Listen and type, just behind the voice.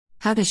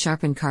How to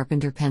sharpen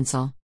Carpenter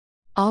pencil.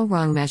 All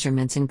wrong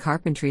measurements in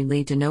carpentry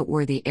lead to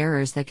noteworthy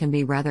errors that can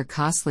be rather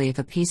costly if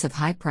a piece of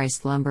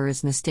high-priced lumber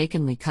is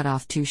mistakenly cut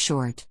off too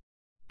short.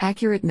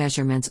 Accurate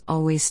measurements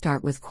always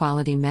start with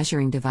quality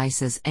measuring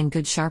devices and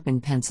good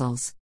sharpened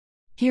pencils.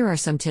 Here are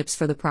some tips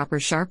for the proper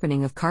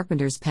sharpening of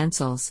Carpenter's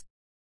pencils.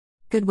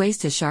 Good ways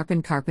to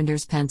sharpen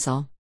Carpenter's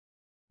pencil.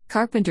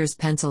 Carpenter's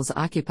pencils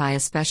occupy a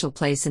special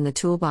place in the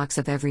toolbox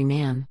of every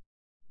man.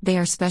 They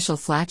are special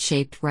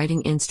flat-shaped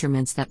writing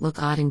instruments that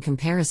look odd in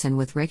comparison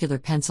with regular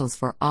pencils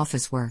for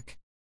office work.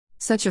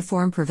 Such a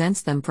form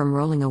prevents them from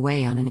rolling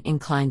away on an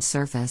inclined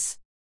surface.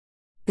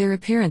 Their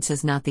appearance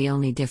is not the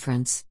only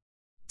difference.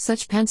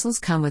 Such pencils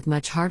come with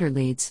much harder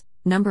leads,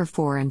 number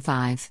 4 and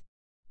 5.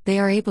 They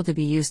are able to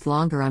be used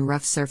longer on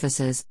rough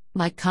surfaces,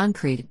 like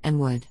concrete and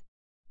wood.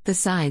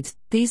 Besides,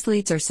 these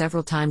leads are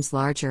several times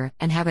larger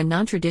and have a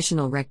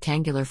non-traditional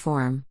rectangular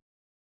form.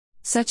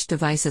 Such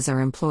devices are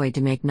employed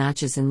to make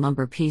notches in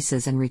lumber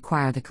pieces and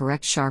require the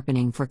correct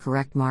sharpening for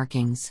correct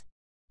markings.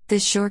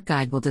 This short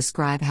guide will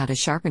describe how to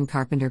sharpen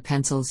Carpenter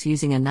pencils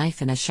using a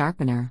knife and a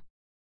sharpener.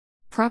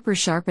 Proper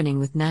sharpening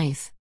with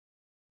knife.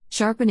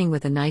 Sharpening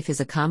with a knife is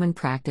a common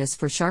practice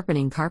for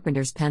sharpening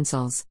Carpenter's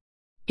pencils.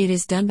 It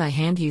is done by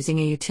hand using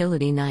a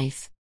utility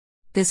knife.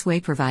 This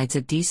way provides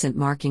a decent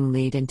marking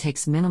lead and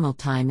takes minimal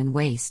time and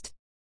waste.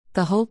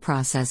 The whole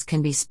process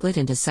can be split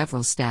into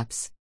several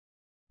steps.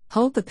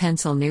 Hold the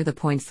pencil near the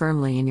point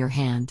firmly in your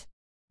hand.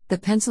 The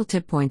pencil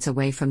tip points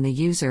away from the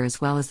user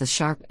as well as the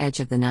sharp edge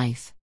of the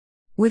knife.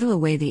 Whittle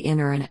away the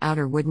inner and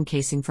outer wooden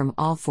casing from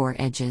all 4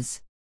 edges.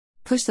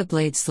 Push the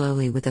blade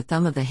slowly with the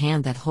thumb of the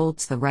hand that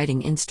holds the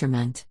writing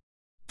instrument.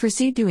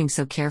 Proceed doing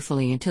so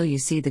carefully until you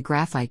see the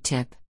graphite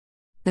tip.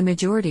 The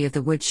majority of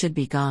the wood should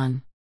be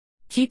gone.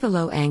 Keep a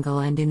low angle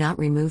and do not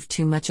remove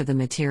too much of the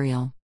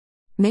material.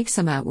 Make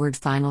some outward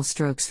final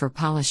strokes for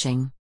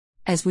polishing.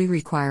 As we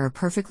require a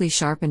perfectly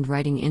sharpened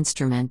writing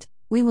instrument,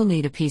 we will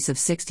need a piece of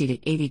 60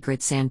 to 80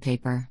 grit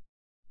sandpaper.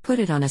 Put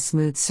it on a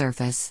smooth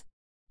surface.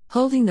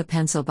 Holding the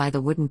pencil by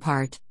the wooden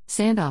part,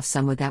 sand off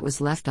some wood that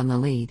was left on the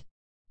lead.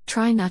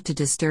 Try not to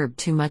disturb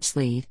too much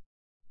lead.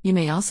 You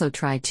may also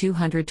try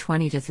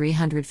 220 to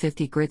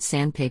 350 grit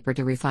sandpaper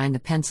to refine the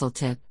pencil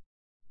tip.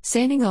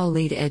 Sanding all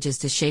lead edges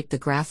to shape the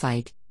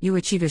graphite, you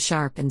achieve a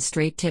sharp and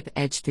straight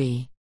tip-edged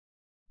V.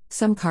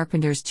 Some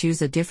carpenters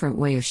choose a different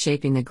way of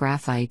shaping the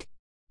graphite.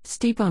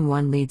 Steep on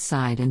one lead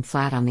side and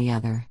flat on the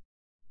other.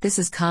 This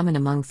is common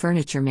among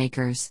furniture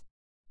makers.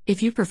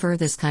 If you prefer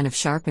this kind of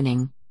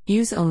sharpening,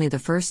 use only the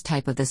first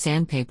type of the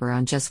sandpaper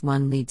on just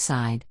one lead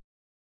side.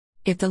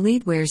 If the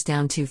lead wears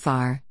down too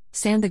far,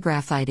 sand the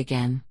graphite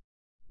again.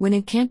 When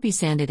it can't be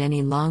sanded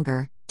any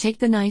longer, take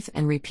the knife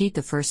and repeat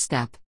the first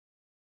step.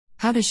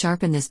 How to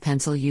sharpen this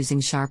pencil using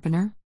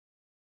sharpener?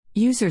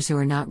 Users who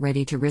are not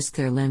ready to risk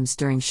their limbs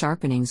during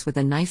sharpenings with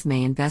a knife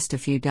may invest a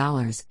few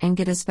dollars and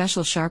get a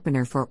special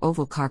sharpener for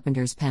oval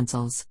Carpenter's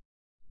pencils.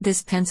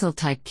 This pencil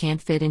type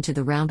can't fit into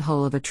the round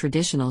hole of a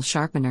traditional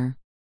sharpener.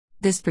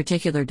 This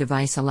particular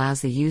device allows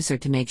the user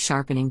to make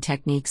sharpening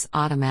techniques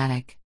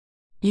automatic.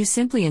 You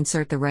simply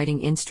insert the writing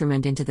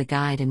instrument into the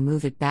guide and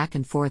move it back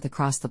and forth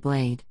across the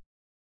blade.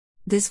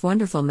 This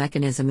wonderful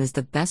mechanism is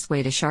the best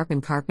way to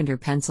sharpen Carpenter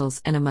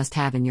pencils and a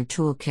must-have in your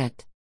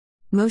toolkit.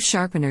 Most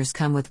sharpeners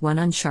come with one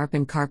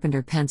unsharpened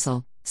Carpenter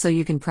pencil, so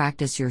you can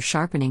practice your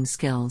sharpening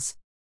skills.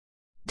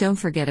 Don't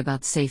forget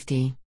about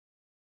safety.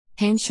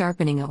 Hand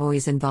sharpening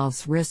always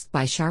involves risk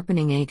by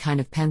sharpening any kind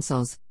of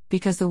pencils,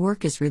 because the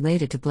work is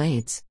related to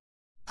blades.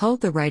 Hold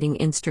the writing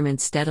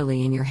instrument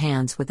steadily in your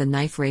hands with the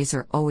knife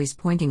razor always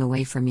pointing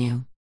away from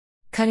you.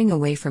 Cutting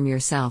away from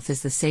yourself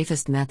is the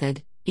safest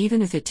method,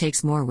 even if it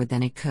takes more wood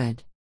than it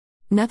could.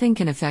 Nothing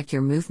can affect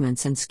your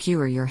movements and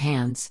skewer your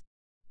hands.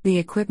 The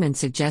equipment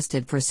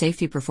suggested for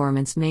safety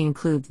performance may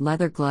include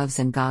leather gloves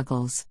and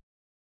goggles.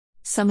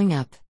 Summing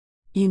up.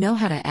 You know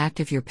how to act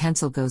if your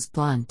pencil goes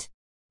blunt.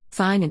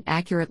 Fine and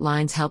accurate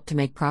lines help to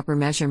make proper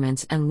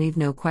measurements and leave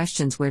no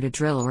questions where to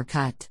drill or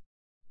cut.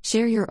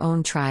 Share your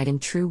own tried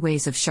and true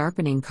ways of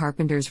sharpening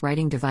Carpenter's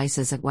writing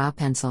devices at Wow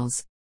Pencils.